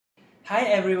Hi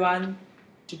everyone!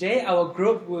 Today our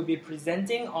group will be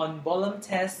presenting on Bolam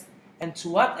test and to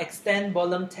what extent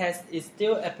Bolam test is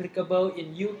still applicable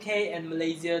in UK and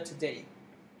Malaysia today.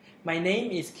 My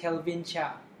name is Kelvin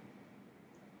Chia.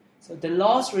 So the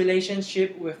law's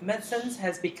relationship with medicines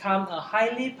has become a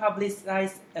highly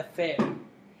publicized affair.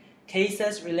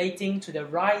 Cases relating to the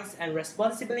rights and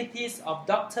responsibilities of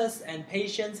doctors and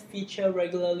patients feature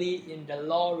regularly in the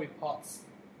law reports.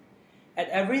 At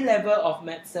every level of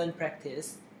medicine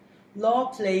practice, law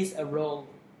plays a role.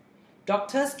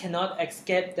 Doctors cannot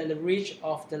escape the reach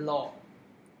of the law.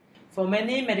 For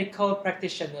many medical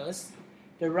practitioners,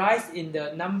 the rise in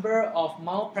the number of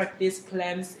malpractice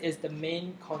claims is the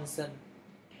main concern.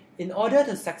 In order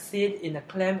to succeed in a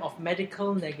claim of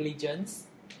medical negligence,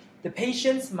 the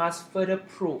patients must further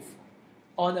prove,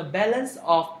 on a balance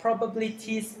of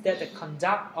probabilities, that the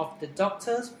conduct of the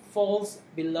doctors falls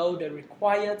below the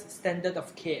required standard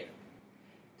of care.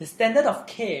 The standard of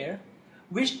care,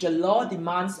 which the law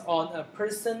demands on a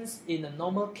person in a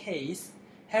normal case,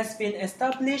 has been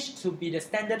established to be the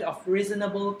standard of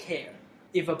reasonable care.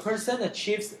 If a person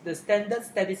achieves the standard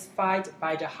satisfied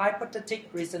by the hypothetic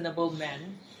reasonable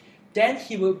man, then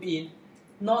he will be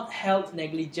not held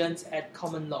negligent at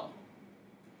common law.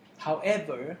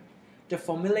 However, the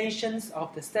formulations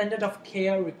of the standard of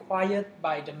care required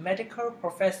by the medical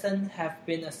profession have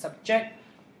been a subject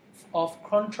of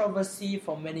controversy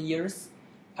for many years,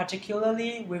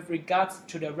 particularly with regards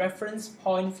to the reference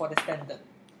point for the standard.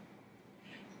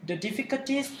 The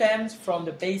difficulty stems from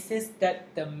the basis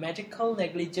that the medical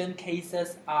negligence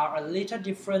cases are a little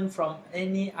different from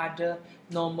any other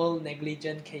normal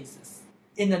negligence cases.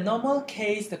 In a normal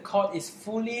case, the court is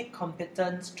fully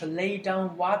competent to lay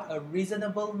down what a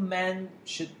reasonable man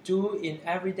should do in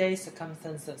everyday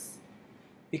circumstances,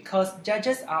 because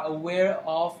judges are aware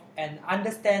of and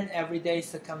understand everyday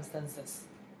circumstances.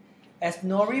 As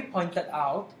Nori pointed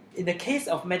out, in the case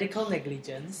of medical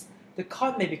negligence, the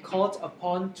court may be called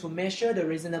upon to measure the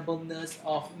reasonableness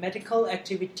of medical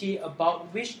activity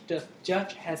about which the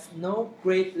judge has no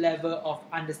great level of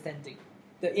understanding.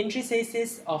 The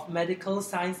intricacies of medical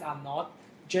science are not,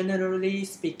 generally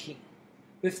speaking,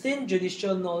 within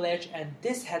judicial knowledge, and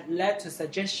this had led to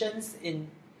suggestions in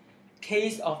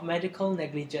case of medical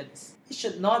negligence. It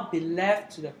should not be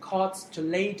left to the courts to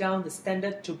lay down the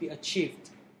standard to be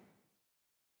achieved.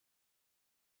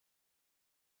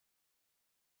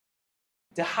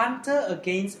 The Hunter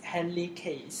against Henley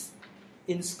case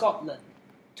in Scotland,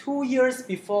 2 years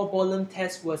before Bolam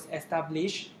test was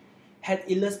established, had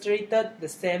illustrated the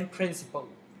same principle.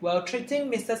 While treating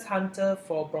Mrs. Hunter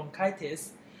for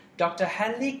bronchitis, Dr.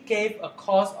 Henley gave a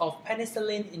course of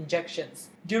penicillin injections.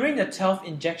 During the 12th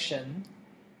injection,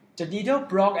 the needle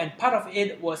broke and part of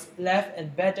it was left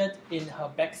embedded in her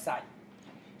backside.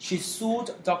 She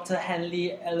sued Dr.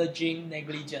 Henley alleging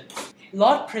negligence.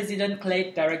 Lord President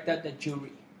Clegg directed the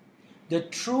jury. The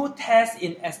true test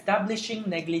in establishing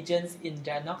negligence in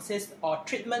diagnosis or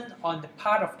treatment on the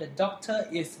part of the doctor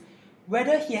is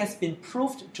whether he has been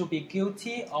proved to be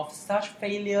guilty of such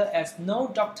failure as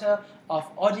no doctor of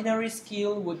ordinary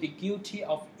skill would be guilty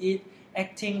of it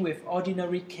acting with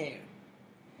ordinary care.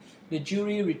 The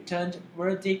jury returned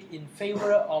verdict in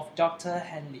favor of Dr.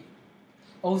 Henley,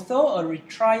 although a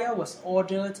retrial was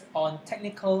ordered on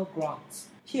technical grounds.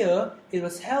 Here, it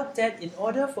was held that in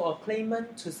order for a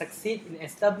claimant to succeed in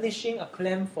establishing a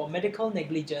claim for medical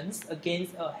negligence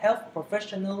against a health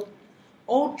professional,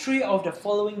 all three of the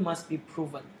following must be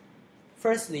proven.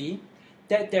 Firstly,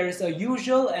 that there is a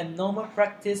usual and normal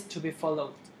practice to be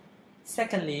followed.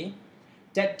 Secondly,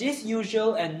 that this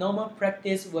usual and normal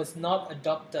practice was not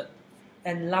adopted.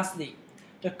 And lastly,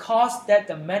 the course that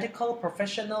the medical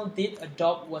professional did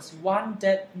adopt was one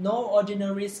that no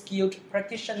ordinary skilled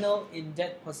practitioner in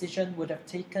that position would have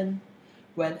taken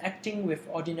when acting with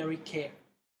ordinary care.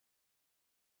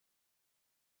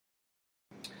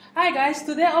 Hi guys,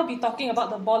 today I'll be talking about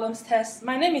the Bolam's test.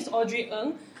 My name is Audrey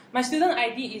Ng. My student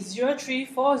ID is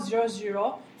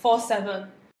 0340047.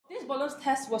 This Bolam's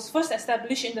test was first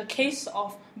established in the case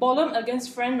of Bolam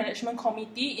against Friend Management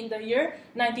Committee in the year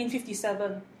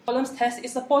 1957. Bolam's test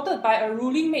is supported by a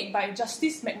ruling made by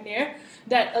Justice McNair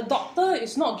that a doctor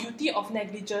is not guilty of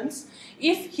negligence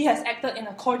if he has acted in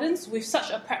accordance with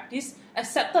such a practice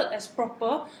accepted as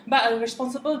proper by a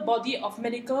responsible body of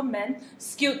medical men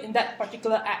skilled in that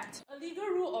particular act. A legal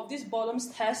rule of this Bolam's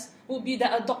test would be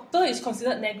that a doctor is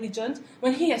considered negligent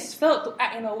when he has failed to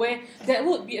act in a way that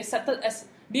would be accepted as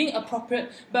being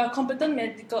appropriate by a competent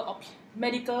medical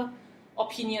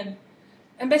opinion.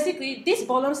 And basically, this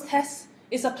Bolam's test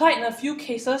is applied in a few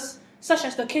cases, such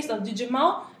as the case of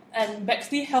Digimal and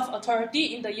Bexley Health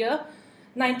Authority in the year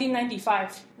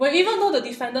 1995, where even though the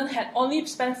defendant had only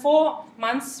spent 4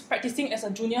 months practicing as a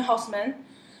junior houseman,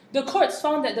 the courts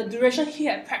found that the duration he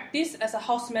had practiced as a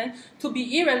houseman to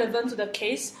be irrelevant to the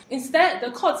case. Instead,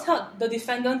 the courts held the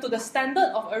defendant to the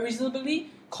standard of a reasonably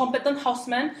competent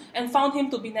houseman and found him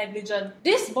to be negligent.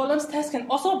 This Bolam's test can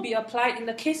also be applied in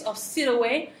the case of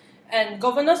Sidaway and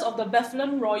governors of the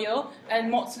Bethlehem Royal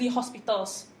and Maudsley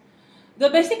hospitals. The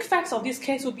basic facts of this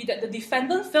case would be that the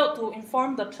defendant failed to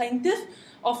inform the plaintiff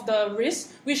of the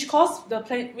risk which caused the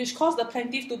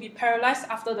plaintiff to be paralyzed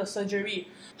after the surgery.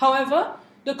 However,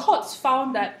 the courts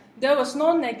found that there was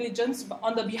no negligence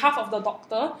on the behalf of the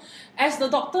doctor, as a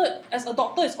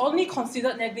doctor is only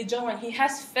considered negligent when he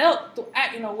has failed to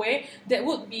act in a way that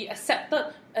would be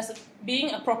accepted as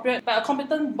being appropriate by a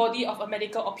competent body of a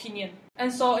medical opinion.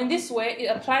 And so in this way,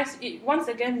 it once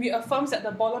again reaffirms that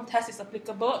the Bolam test is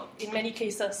applicable in many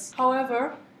cases.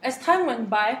 However, as time went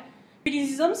by,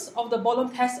 criticisms of the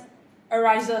Bolam test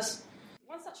arises.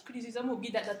 One such criticism would be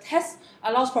that the test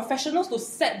allows professionals to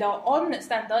set their own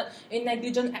standard in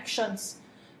negligent actions.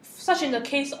 Such in the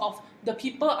case of the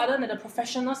people other than the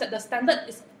professionals, that the standard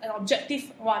is an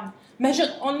objective one, measured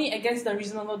only against the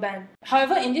reasonable band.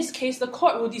 However, in this case, the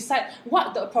court will decide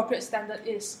what the appropriate standard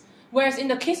is. Whereas in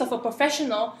the case of a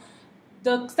professional,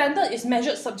 the standard is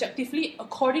measured subjectively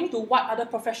according to what other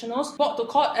professionals brought to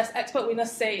court as expert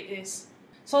witnesses say it is.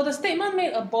 So the statement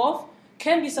made above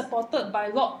can be supported by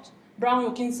Lord Brown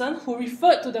Wilkinson, who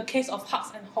referred to the case of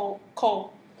Hucks and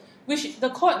Cole, which he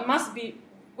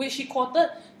quoted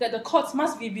that the courts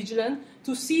must be vigilant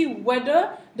to see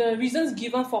whether the reasons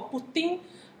given for putting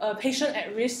a patient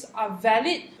at risk are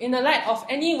valid in the light of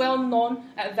any well-known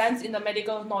advance in the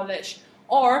medical knowledge,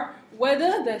 or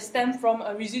whether they stem from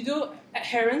a residual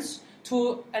adherence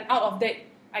to an out-of-date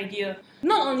idea.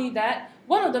 Not only that,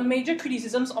 one of the major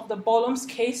criticisms of the Bolam's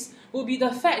case will be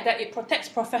the fact that it protects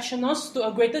professionals to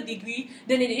a greater degree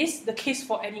than it is the case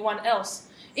for anyone else.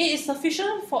 It is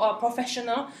sufficient for a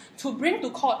professional to bring to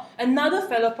court another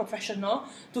fellow professional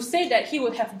to say that he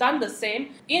would have done the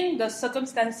same in the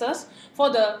circumstances for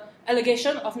the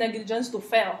allegation of negligence to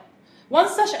fail. One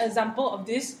such example of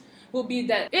this would be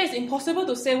that it is impossible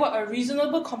to say what a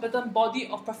reasonable competent body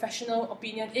of professional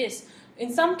opinion is.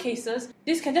 In some cases,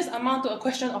 this can just amount to a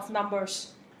question of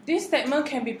numbers. This statement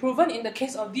can be proven in the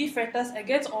case of De Freitas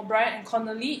against O'Brien and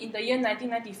Connolly in the year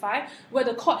 1995, where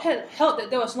the court held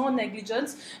that there was no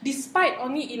negligence, despite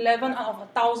only 11 out of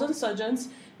 1,000 surgeons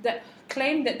that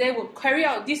claimed that they would carry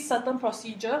out this certain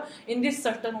procedure in this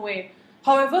certain way.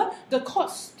 However, the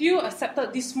court still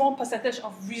accepted this small percentage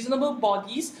of reasonable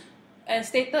bodies and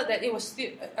stated that it was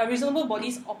still a reasonable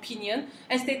body's opinion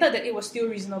and stated that it was still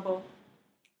reasonable.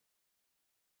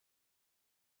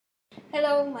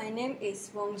 Hello, my name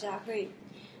is Wong Jia-hui.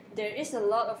 There is a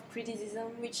lot of criticism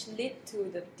which led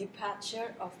to the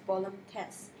departure of Bolam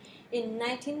test. In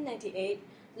 1998,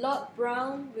 Lord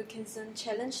Brown Wilkinson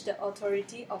challenged the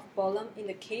authority of Bolam in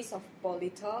the case of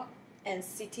Bolitor and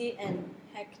City and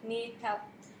Hackney Health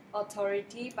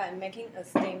Authority by making a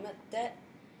statement that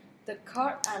the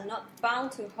court are not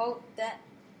bound to hold that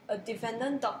a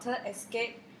defendant doctor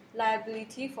escaped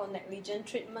liability for negligent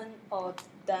treatment or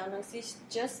diagnosis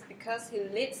just because he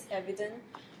leads evidence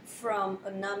from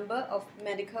a number of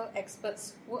medical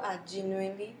experts who are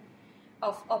genuinely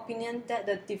of opinion that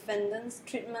the defendant's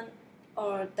treatment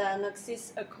or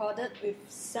diagnosis accorded with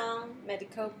sound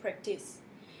medical practice.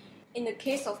 In the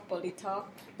case of Bolitor,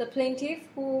 the plaintiff,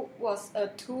 who was a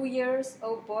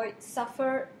 2-year-old boy,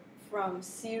 suffered from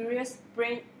serious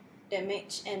brain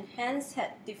damage and hence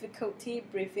had difficulty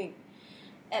breathing.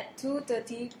 At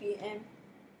 2:30 p.m.,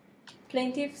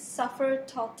 plaintiff suffered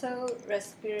total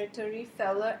respiratory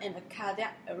failure and a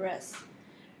cardiac arrest,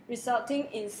 resulting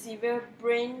in severe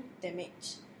brain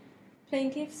damage.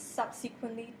 Plaintiff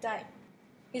subsequently died.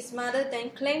 His mother then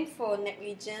claimed for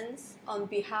negligence on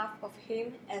behalf of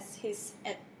him as his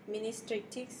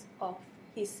administratrix of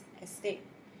his estate.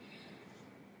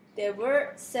 There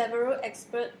were several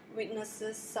expert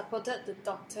witnesses supported the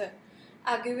doctor,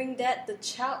 arguing that the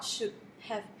child should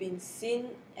have been seen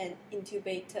and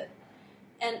intubated,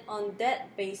 and on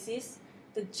that basis,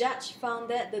 the judge found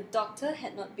that the doctor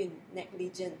had not been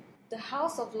negligent. The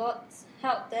House of Lords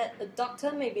held that a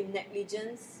doctor may be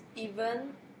negligent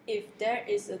even if there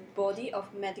is a body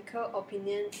of medical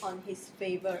opinion on his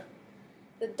favour.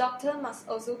 The doctor must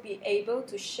also be able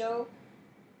to show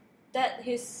that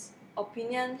his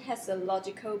opinion has a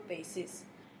logical basis.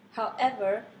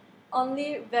 However,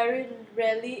 only very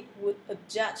rarely would a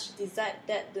judge decide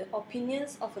that the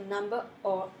opinions of a number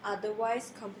or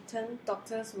otherwise competent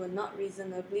doctors were not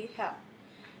reasonably held,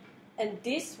 and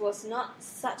this was not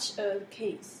such a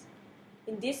case.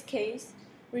 In this case,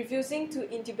 refusing to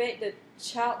intubate the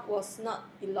child was not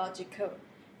illogical,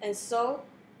 and so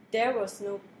there was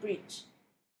no breach.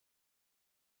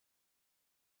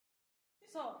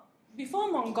 So,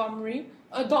 before Montgomery,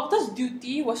 a doctor's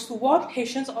duty was to warn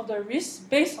patients of the risks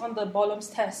based on the Bolam's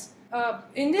test.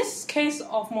 In this case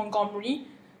of Montgomery,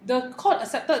 the court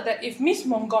accepted that if Miss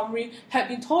Montgomery had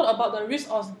been told about the risk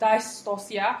of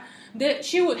dystocia, that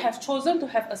she would have chosen to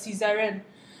have a cesarean.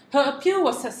 Her appeal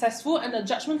was successful, and the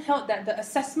judgment held that the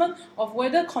assessment of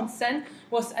whether consent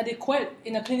was adequate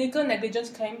in a clinical negligence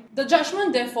claim. The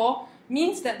judgment, therefore,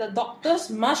 means that the doctors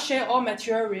must share all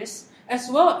material risks, as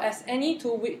well as any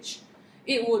to which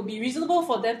it would be reasonable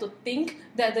for them to think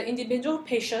that the individual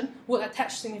patient would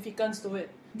attach significance to it.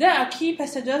 There are key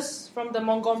passages from the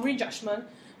Montgomery judgment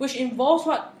which involves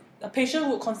what a patient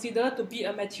would consider to be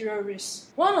a material risk.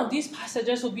 One of these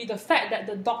passages would be the fact that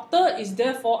the doctor is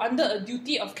therefore under a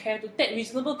duty of care to take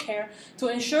reasonable care to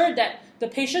ensure that the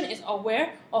patient is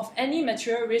aware of any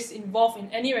material risks involved in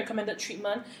any recommended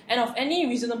treatment and of any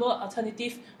reasonable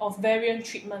alternative of variant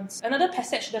treatments. Another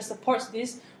passage that supports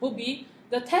this would be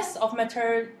the test of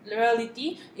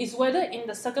materiality is whether in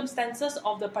the circumstances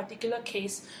of the particular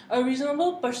case, a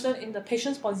reasonable person in the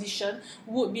patient's position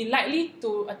would be likely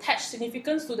to attach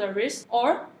significance to the risk,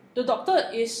 or the doctor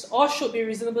is or should be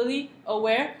reasonably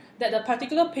aware that the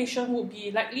particular patient would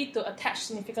be likely to attach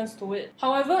significance to it.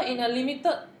 However, in a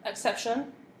limited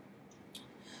exception,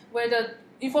 where the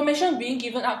information being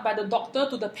given out by the doctor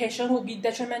to the patient would be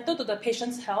detrimental to the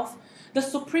patient's health, the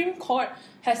Supreme Court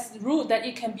has ruled that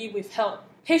it can be withheld.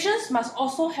 Patients must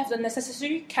also have the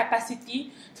necessary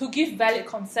capacity to give valid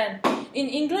consent. In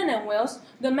England and Wales,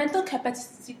 the Mental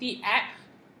Capacity Act,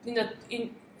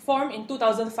 formed in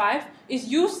 2005, is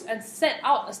used and set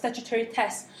out a statutory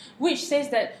test, which says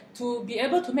that to be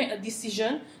able to make a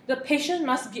decision, the patient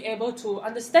must be able to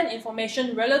understand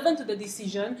information relevant to the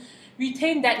decision,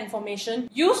 retain that information,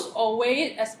 use or weigh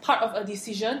it as part of a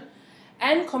decision,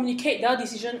 and communicate their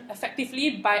decision effectively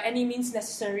by any means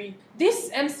necessary. This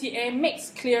MCA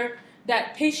makes clear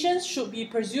that patients should be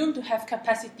presumed to have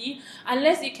capacity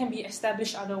unless it can be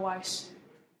established otherwise.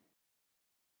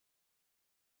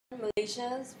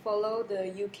 Malaysia follow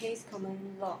the UK's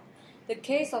common law. The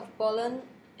case of Bolam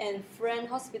and Friend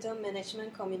Hospital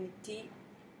Management Committee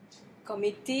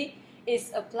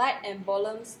is applied, and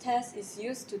Bolam's test is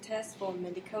used to test for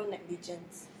medical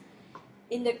negligence.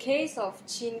 In the case of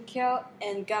Chin Kyo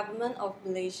and Government of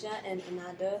Malaysia and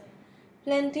another,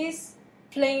 plaintiff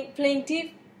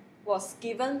was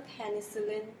given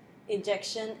penicillin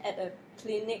injection at a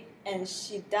clinic and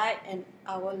she died an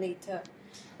hour later.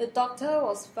 The doctor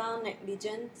was found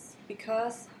negligent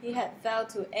because he had failed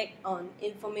to act on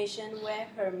information where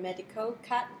her medical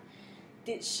card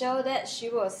did show that she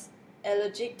was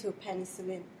allergic to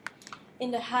penicillin.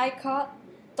 In the High Court,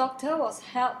 doctor was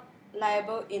held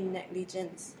liable in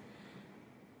negligence,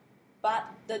 but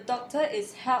the doctor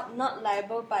is held not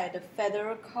liable by the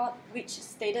Federal Court, which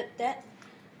stated that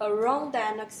a wrong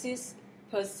diagnosis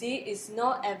per se is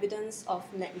no evidence of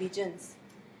negligence.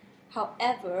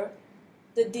 However,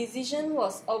 the decision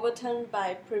was overturned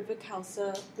by Privy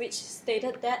Council, which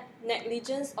stated that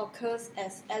negligence occurs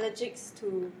as allergics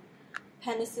to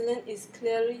penicillin is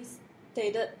clearly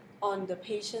stated on the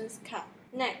patient's card.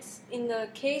 Next, in the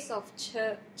case of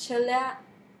Celia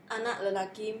Anak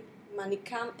Lelaki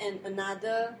Manikam and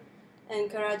another and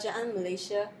Kerajaan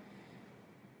Malaysia,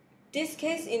 this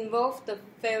case involved the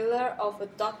failure of a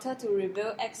doctor to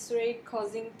reveal X-ray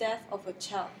causing death of a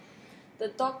child. The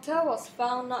doctor was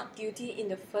found not guilty in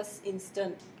the first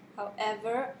instance.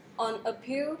 However, on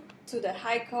appeal to the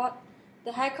High Court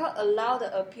allowed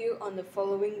the appeal on the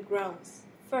following grounds.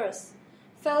 First,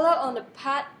 failure on the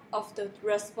part of the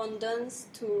respondents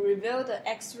to reveal the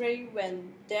X-ray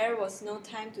when there was no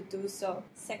time to do so.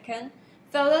 Second,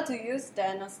 failure to use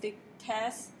diagnostic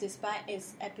tests despite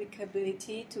its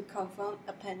applicability to confirm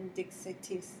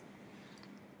appendicitis.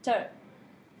 Third,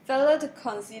 failure to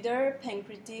consider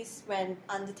pancreatitis when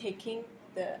undertaking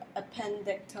the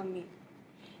appendectomy.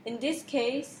 In this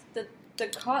case, the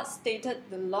court stated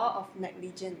the law of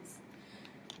negligence.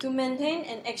 To maintain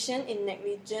an action in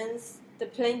negligence, the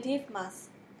plaintiff must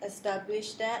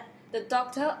establish that the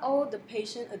doctor owed the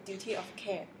patient a duty of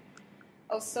care.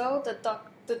 Also,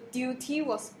 the duty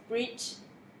was breached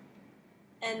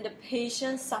and the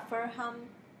patient suffered harm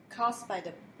caused by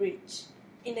the breach.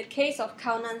 In the case of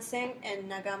Khao Nan Seng and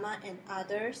Nagama and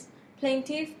others,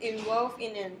 plaintiff involved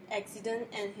in an accident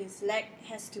and his leg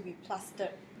has to be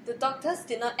plastered. The doctors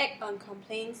did not act on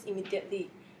complaints immediately.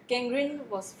 Gangrene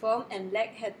was formed and leg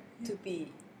had to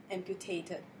be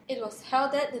amputated. It was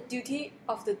held that the duty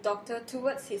of the doctor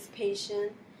towards his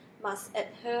patient must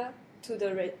adhere to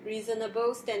the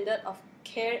reasonable standard of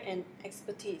care and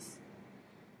expertise.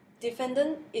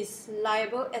 Defendant is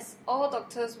liable as all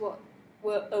doctors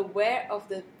were aware of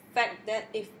the fact that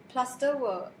if plaster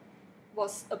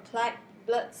was applied,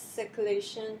 blood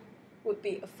circulation would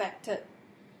be affected.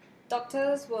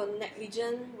 Doctors were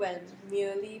negligent when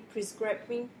merely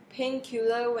prescribing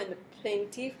painkiller when the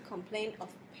plaintiff complained of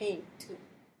pain too.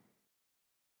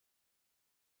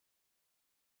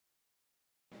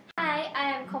 Hi, I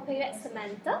am copyright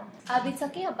Samantha. I'll be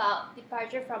talking about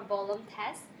departure from Bolam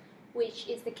test, which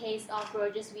is the case of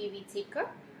Rogers v. Whittaker.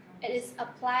 It is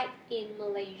applied in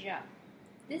Malaysia.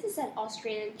 This is an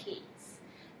Australian case.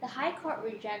 The High Court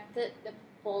rejected the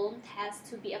Bolam test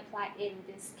to be applied in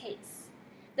this case.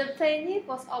 The plaintiff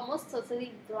was almost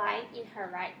totally blind in her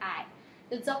right eye.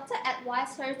 The doctor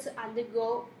advised her to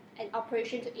undergo an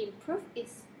operation to improve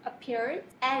its appearance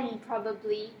and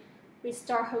probably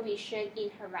restore her vision in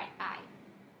her right eye.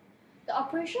 The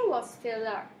operation was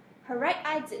failure. Her right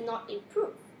eye did not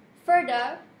improve.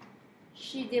 Further,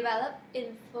 she developed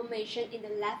inflammation in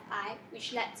the left eye,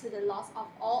 which led to the loss of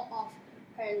all of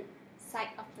her sight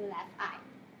of the left eye.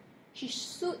 She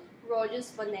sued Rogers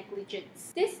for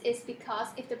negligence. This is because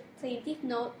if the plaintiff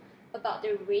knew about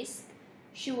the risk,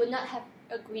 she would not have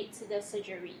agreed to the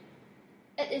surgery.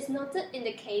 It is noted in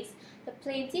the case the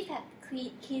plaintiff had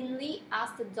keenly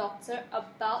asked the doctor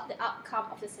about the outcome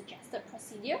of the suggested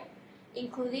procedure,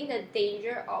 including the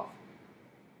danger of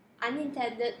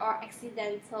unintended or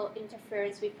accidental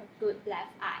interference with her good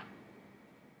left eye.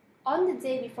 On the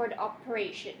day before the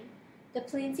operation, the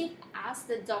plaintiff asked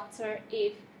the doctor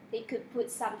if they could put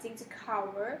something to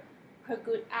cover her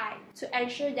good eye to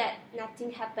ensure that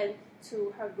nothing happened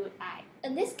to her good eye.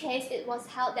 In this case, it was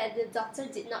held that the doctor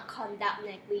did not conduct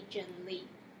negligently,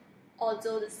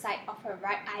 although the sight of her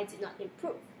right eye did not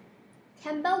improve.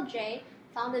 Campbell J.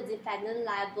 found the defendant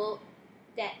liable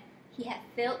that he had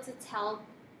failed to tell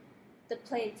the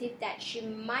plaintiff that she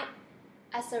might,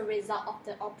 as a result of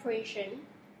the operation,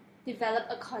 develop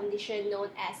a condition known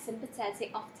as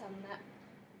sympathetic ophthalmia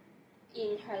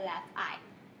in her left eye.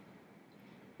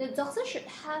 The doctor should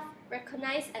have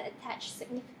recognized and attached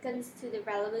significance to the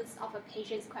relevance of a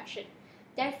patient's question.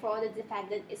 Therefore, the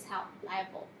defendant is held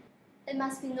liable. It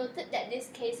must be noted that this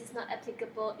case is not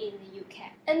applicable in the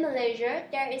UK. In Malaysia,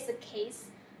 there is a case,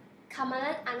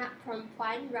 Kamalan Anak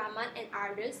Perempuan Rahman and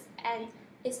others, and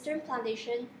Eastern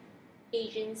Plantation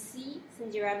Agency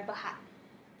Senjiran Berhad.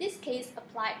 This case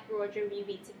applied Roger v.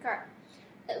 Whittaker.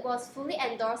 It was fully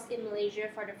endorsed in Malaysia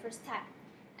for the first time,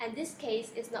 and this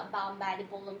case is not bound by the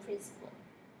Bolam principle.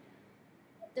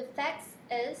 The fact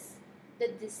is, the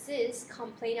deceased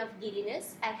complained of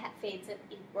giddiness and had fainted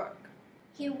in work.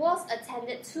 He was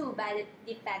attended to by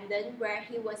the defendant where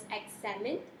he was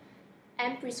examined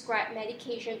and prescribed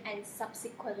medication and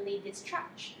subsequently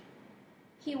discharged.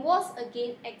 He was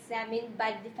again examined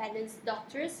by the defendant's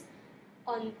doctors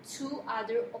on 2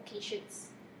 other occasions.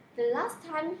 The last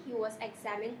time he was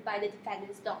examined by the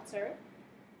defendant's doctor,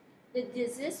 the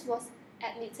deceased was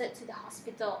admitted to the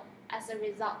hospital as a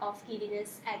result of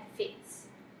giddiness and fits.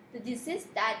 The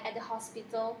deceased died at the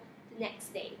hospital the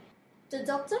next day. The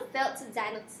doctor failed to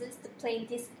diagnose the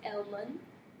plaintiff's ailment,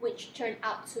 which turned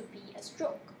out to be a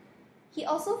stroke. He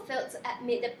also failed to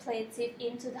admit the plaintiff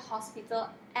into the hospital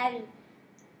and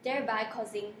thereby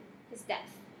causing his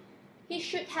death. He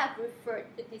should have referred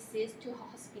the deceased to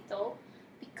hospital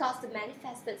because the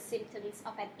manifested symptoms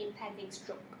of an impending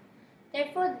stroke.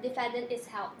 Therefore, the defendant is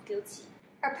held guilty.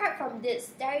 Apart from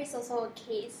this, there is also a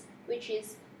case which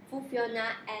is Fu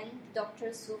Fiona and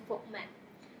Dr. Su Fokman.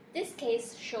 This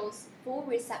case shows full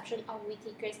reception of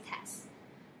Whittaker's test.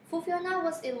 Fu Fiona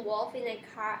was involved in a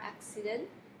car accident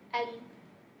and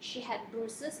she had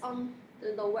bruises on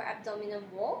the lower abdominal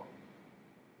wall,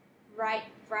 right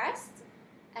breast,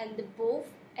 and both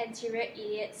anterior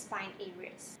iliac spine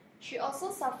areas. She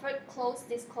also suffered close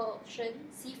dislocation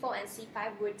C4 and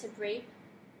C5 vertebrae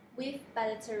with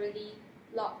bilaterally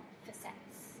locked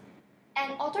facets.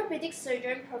 An orthopedic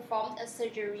surgeon performed a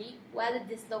surgery where the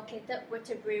dislocated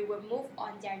vertebrae were moved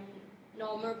on their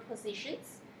normal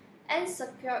positions and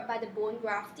secured by the bone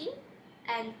grafting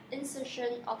and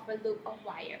insertion of a loop of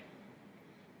wire.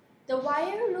 The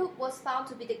wire loop was found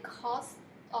to be the cause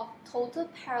of total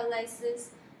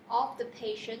paralysis of the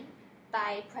patient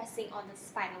by pressing on the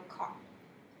spinal cord.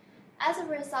 As a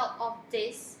result of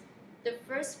this, the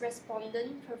first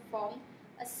respondent performed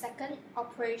a second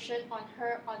operation on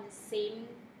her on the same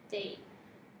day,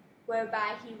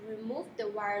 whereby he removed the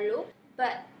wire loop,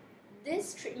 but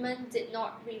this treatment did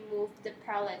not remove the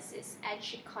paralysis and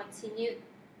she continued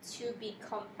to be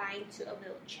confined to a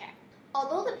wheelchair.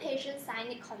 Although the patient signed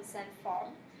a consent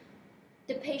form,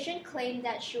 the patient claimed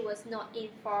that she was not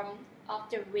informed of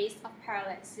the risk of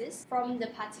paralysis from the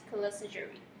particular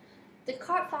surgery. The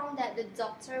court found that the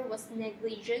doctor was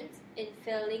negligent in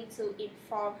failing to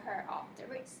inform her of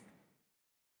the risk.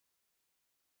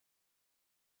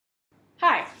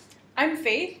 Hi, I'm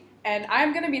Faith, and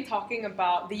I'm going to be talking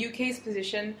about the UK's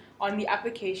position on the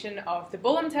application of the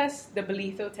Bolam test, the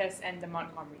Bolitho test, and the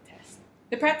Montgomery test.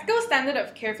 The practical standard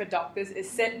of care for doctors is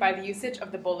set by the usage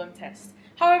of the Bolam test.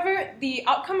 However, the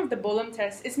outcome of the Bolam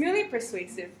test is merely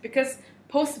persuasive because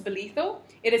post-Bolitho,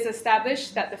 it is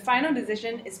established that the final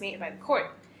decision is made by the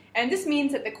court. And this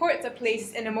means that the courts are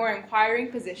placed in a more inquiring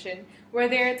position where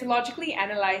they are to logically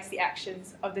analyze the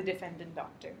actions of the defendant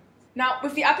doctor. Now,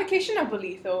 with the application of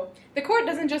Bolitho, the court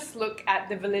doesn't just look at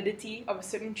the validity of a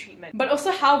certain treatment, but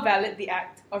also how valid the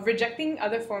act of rejecting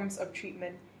other forms of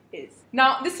treatment is.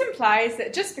 Now, this implies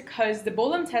that just because the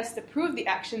Bolam test approved the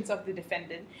actions of the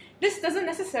defendant, this doesn't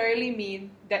necessarily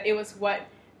mean that it was what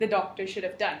the doctor should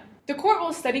have done. The court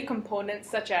will study components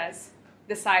such as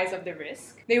the size of the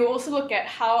risk. They will also look at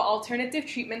how alternative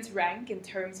treatments rank in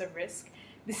terms of risk,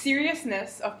 the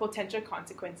seriousness of potential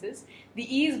consequences,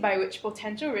 the ease by which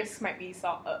potential risks might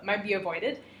be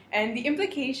avoided, and the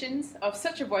implications of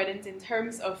such avoidance in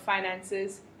terms of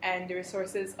finances and the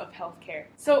resources of healthcare.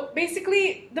 So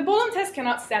basically, the Bolam test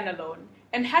cannot stand alone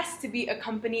and has to be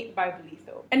accompanied by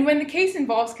Bolitho. And when the case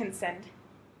involves consent,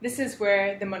 this is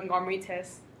where the Montgomery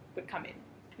test would come in.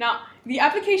 Now, the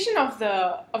application of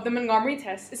the Montgomery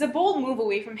test is a bold move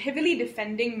away from heavily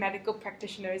defending medical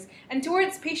practitioners and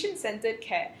towards patient-centered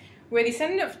care, where the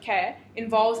standard of care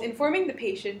involves informing the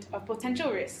patient of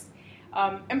potential risks,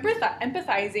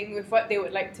 empathizing with what they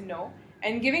would like to know,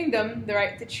 and giving them the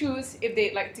right to choose if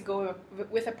they'd like to go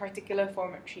with a particular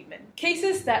form of treatment.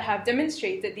 Cases that have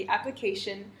demonstrated the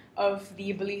application of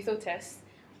the Bolitho test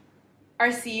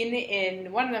are seen in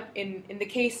the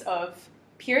case of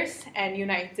Pierce and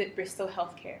United Bristol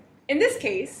Healthcare. In this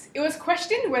case, it was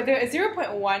questioned whether a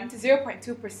 0.1 to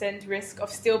 0.2% risk of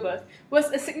stillbirth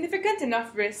was a significant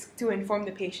enough risk to inform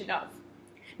the patient of.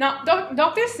 Now,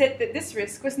 doctors said that this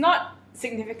risk was not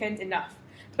significant enough,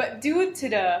 but due to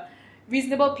the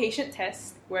reasonable patient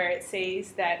test, where it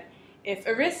says that if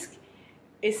a risk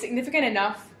is significant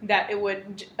enough that it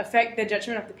would affect the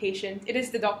judgment of the patient, it is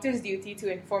the doctor's duty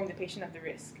to inform the patient of the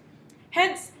risk.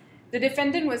 Hence, the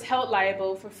defendant was held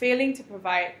liable for failing to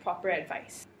provide proper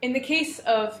advice. In the case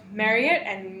of Marriott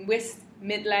and West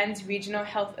Midlands Regional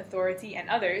Health Authority and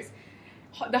others,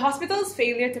 the hospital's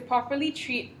failure to properly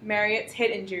treat Marriott's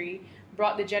head injury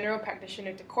brought the general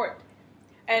practitioner to court.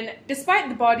 And despite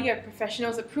the body of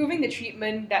professionals approving the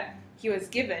treatment that he was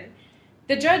given,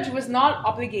 the judge was not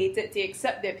obligated to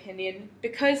accept the opinion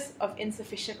because of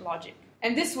insufficient logic.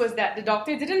 And this was that the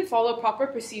doctor didn't follow proper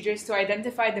procedures to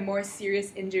identify the more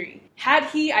serious injury. Had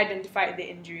he identified the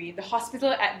injury, the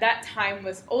hospital at that time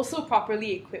was also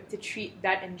properly equipped to treat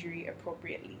that injury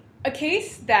appropriately. A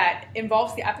case that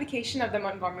involves the application of the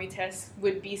Montgomery test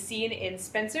would be seen in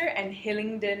Spencer and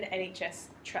Hillingdon NHS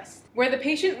Trust, where the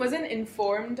patient wasn't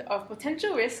informed of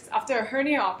potential risks after a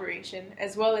hernia operation,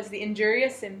 as well as the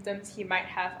injurious symptoms he might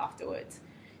have afterwards.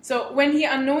 So when he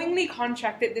unknowingly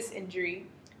contracted this injury,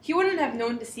 he wouldn't have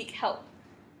known to seek help,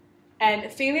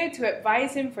 and failure to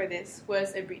advise him for this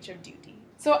was a breach of duty.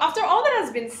 So after all that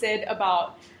has been said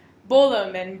about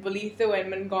Bolam and Bolitho and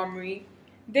Montgomery,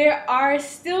 there are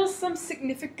still some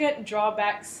significant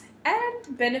drawbacks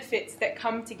and benefits that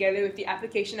come together with the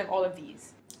application of all of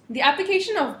these. The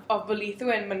application of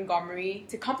Bolitho and Montgomery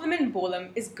to complement Bolam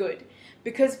is good,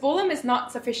 because Bolam is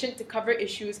not sufficient to cover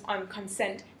issues on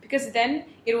consent, because then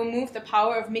it will move the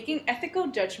power of making ethical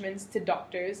judgments to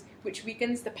doctors, which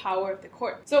weakens the power of the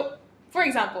court. So, for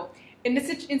example, in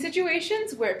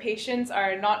situations where patients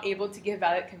are not able to give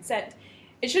valid consent,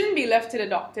 it shouldn't be left to the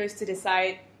doctors to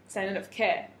decide standard of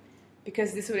care,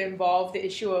 because this would involve the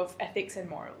issue of ethics and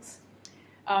morals.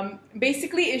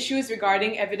 Basically, issues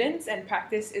regarding evidence and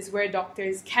practice is where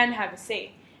doctors can have a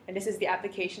say, and this is the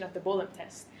application of the Bolam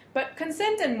test. But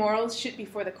consent and morals should be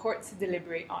for the courts to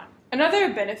deliberate on.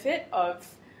 Another benefit of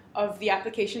the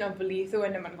application of Bolitho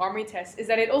and the Montgomery test is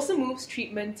that it also moves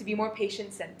treatment to be more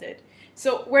patient-centered.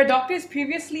 So where doctors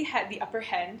previously had the upper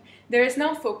hand, there is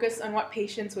now focus on what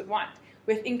patients would want,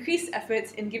 with increased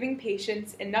efforts in giving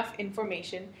patients enough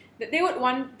information that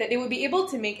they would be able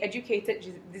to make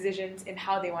educated decisions in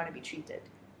how they want to be treated.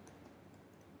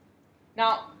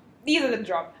 Now, these are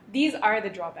the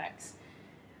drawbacks.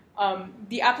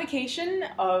 The application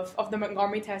of the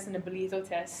Montgomery test and the Bolitho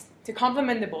test to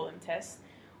complement the Bolam test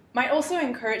might also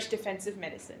encourage defensive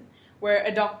medicine, where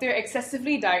a doctor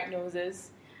excessively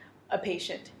diagnoses a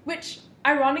patient, which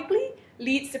ironically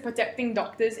leads to protecting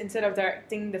doctors instead of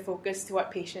directing the focus to what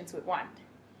patients would want.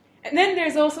 And then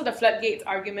there's also the floodgates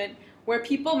argument, where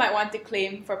people might want to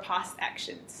claim for past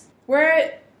actions.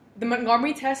 Where the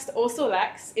Montgomery test also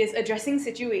lacks is addressing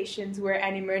situations where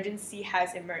an emergency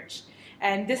has emerged.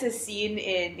 And this is seen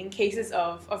in cases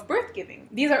of birth giving.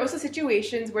 These are also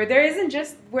situations where there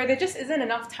just isn't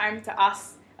enough time to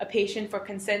ask a patient for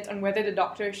consent on whether the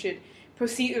doctor should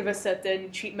proceed with a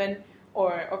certain treatment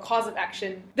or cause of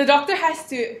action. The doctor has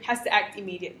to act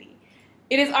immediately.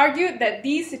 It is argued that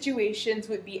these situations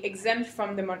would be exempt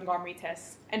from the Montgomery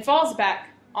test and falls back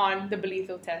on the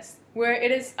Bolitho test, where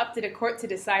it is up to the court to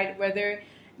decide whether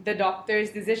the doctor's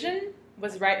decision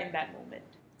was right in that moment.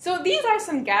 So these are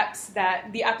some gaps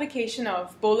that the application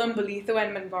of Bolam, Bolitho,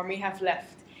 and Montgomery have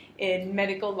left in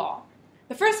medical law.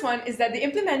 The first one is that the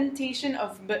implementation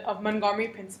of Montgomery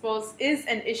principles is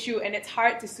an issue and it's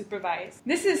hard to supervise.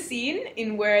 This is seen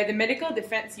in where the Medical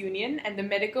Defense Union and the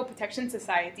Medical Protection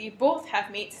Society both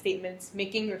have made statements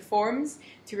making reforms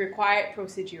to required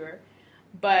procedure,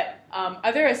 but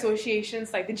other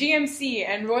associations like the GMC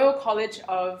and Royal College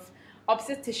of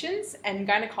Obstetricians and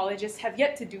Gynecologists have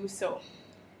yet to do so.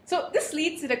 So this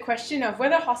leads to the question of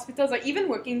whether hospitals are even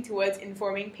working towards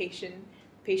informing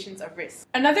patients of risk.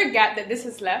 Another gap that this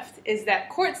has left is that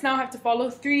courts now have to follow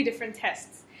 3 different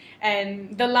tests,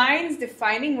 and the lines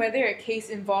defining whether a case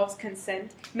involves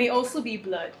consent may also be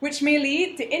blurred, which may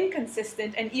lead to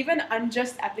inconsistent and even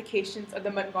unjust applications of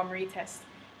the Montgomery test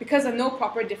because of no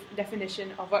proper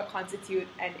definition of what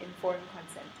constitutes an informed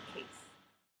consent case.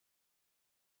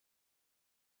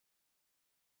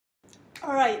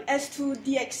 Alright, as to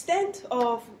the extent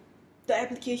of the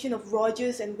application of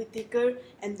Rogers and Whittaker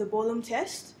and the Bolam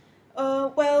test,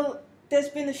 there's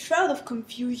been a shroud of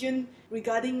confusion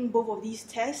regarding both of these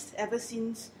tests ever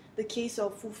since the case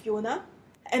of Fufiona,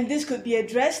 and this could be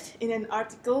addressed in an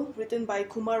article written by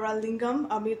Kumaralingam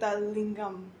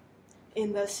Amritalingam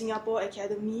in the Singapore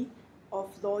Academy of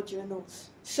Law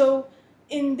Journals. So,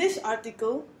 in this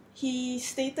article, he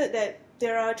stated that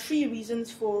there are 3 reasons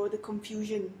for the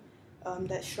confusion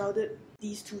that shrouded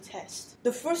these 2 tests.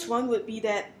 The first one would be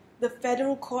that the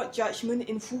federal court judgment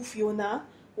in Fufiona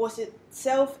was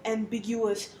itself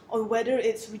ambiguous on whether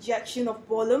its rejection of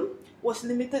Bolam was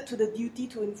limited to the duty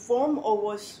to inform or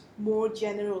was more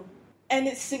general. And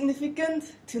it's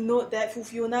significant to note that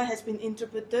Fufiona has been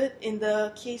interpreted in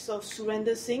the case of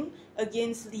Surinder Singh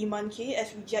against Lee Man Kay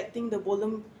as rejecting the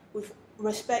Bolam with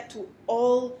respect to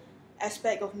all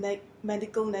aspect of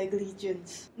medical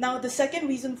negligence. Now, the second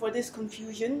reason for this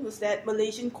confusion was that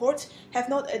Malaysian courts have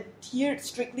not adhered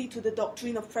strictly to the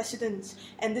doctrine of precedence,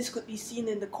 and this could be seen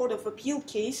in the Court of Appeal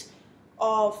case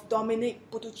of Dominic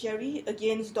Putucherry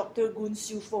against Dr. Gun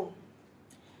Siu Fong,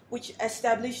 which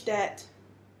established that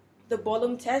the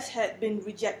Bolam test had been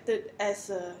rejected as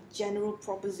a general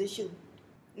proposition.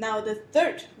 Now, the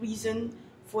third reason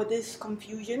for this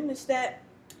confusion is that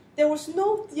there was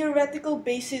no theoretical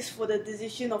basis for the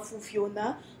decision of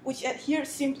Fufiona, which adhered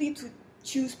simply to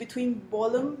choose between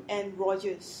Bolam and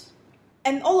Rogers.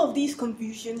 And all of these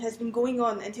confusion has been going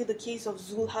on until the case of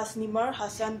Zulhasnimar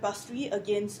Hassan Basri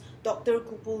against Dr.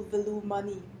 Kupul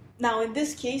Velumani. Now, in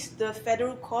this case, the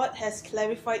federal court has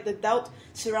clarified the doubt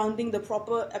surrounding the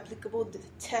proper applicable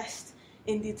test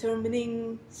in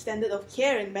determining standard of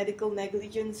care in medical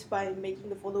negligence by making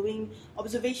the following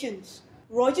observations.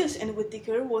 Rogers and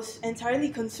Whittaker was entirely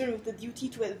concerned with the duty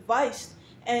to advise,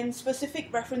 and specific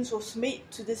reference was made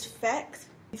to this fact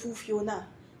in Fufiona.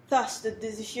 Thus, the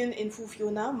decision in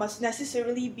Fufiona must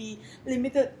necessarily be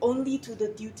limited only to the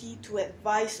duty to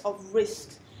advise of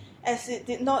risks, as it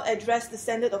did not address the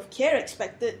standard of care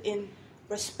expected in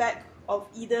respect of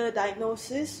either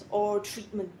diagnosis or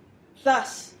treatment.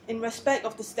 Thus, in respect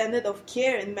of the standard of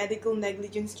care in medical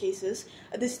negligence cases,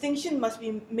 a distinction must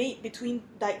be made between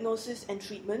diagnosis and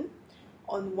treatment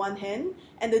on one hand,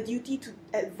 and the duty to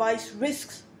advise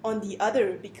risks on the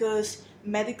other, because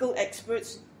medical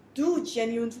experts do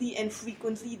genuinely and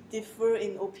frequently differ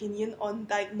in opinion on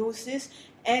diagnosis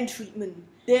and treatment.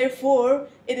 Therefore,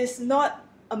 it is not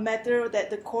a matter that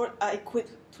the court are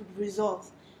equipped to resolve.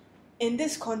 In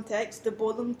this context, the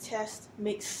Bolam test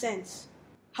makes sense.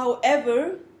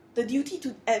 However, the duty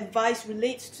to advise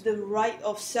relates to the right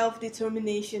of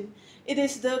self-determination. It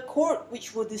is the court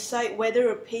which will decide whether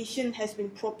a patient has been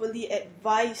properly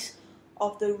advised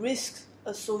of the risks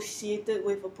associated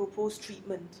with a proposed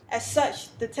treatment. As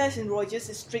such, the test in Rogers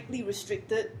is strictly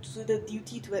restricted to the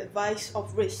duty to advise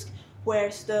of risk,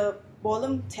 whereas the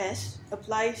Bolam test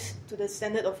applies to the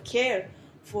standard of care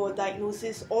for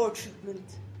diagnosis or treatment.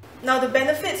 Now, the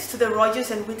benefits to the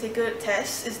Rogers and Whittaker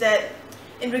test is that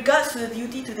in regards to the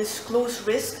duty to disclose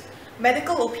risk,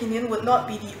 medical opinion would not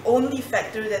be the only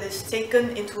factor that is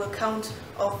taken into account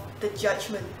of the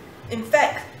judgment. In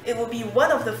fact, it will be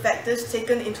one of the factors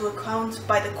taken into account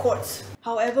by the courts.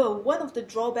 However, one of the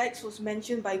drawbacks was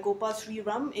mentioned by Gopal Sri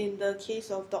Ram in the case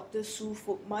of Dr. Su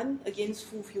Fokman against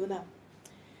Fu Fiona.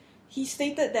 He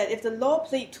stated that if the law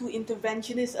played too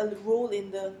interventionist a role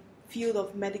in the field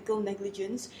of medical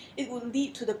negligence, it would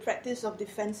lead to the practice of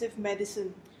defensive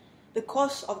medicine. The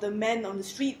cost of the man on the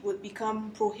street would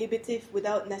become prohibitive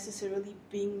without necessarily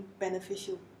being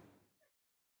beneficial.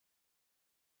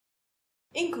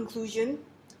 In conclusion,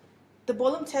 the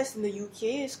Bolam test in the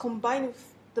UK is combined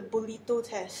with the Bolito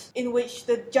test, in which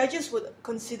the judges would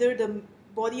consider the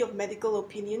body of medical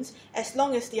opinions as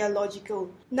long as they are logical.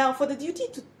 Now, for the duty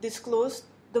to disclose,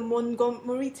 the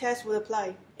Montgomery test will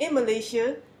apply. In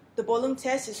Malaysia, the Bolam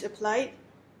test is applied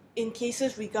in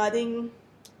cases regarding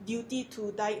duty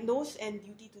to diagnose and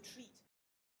duty to treat.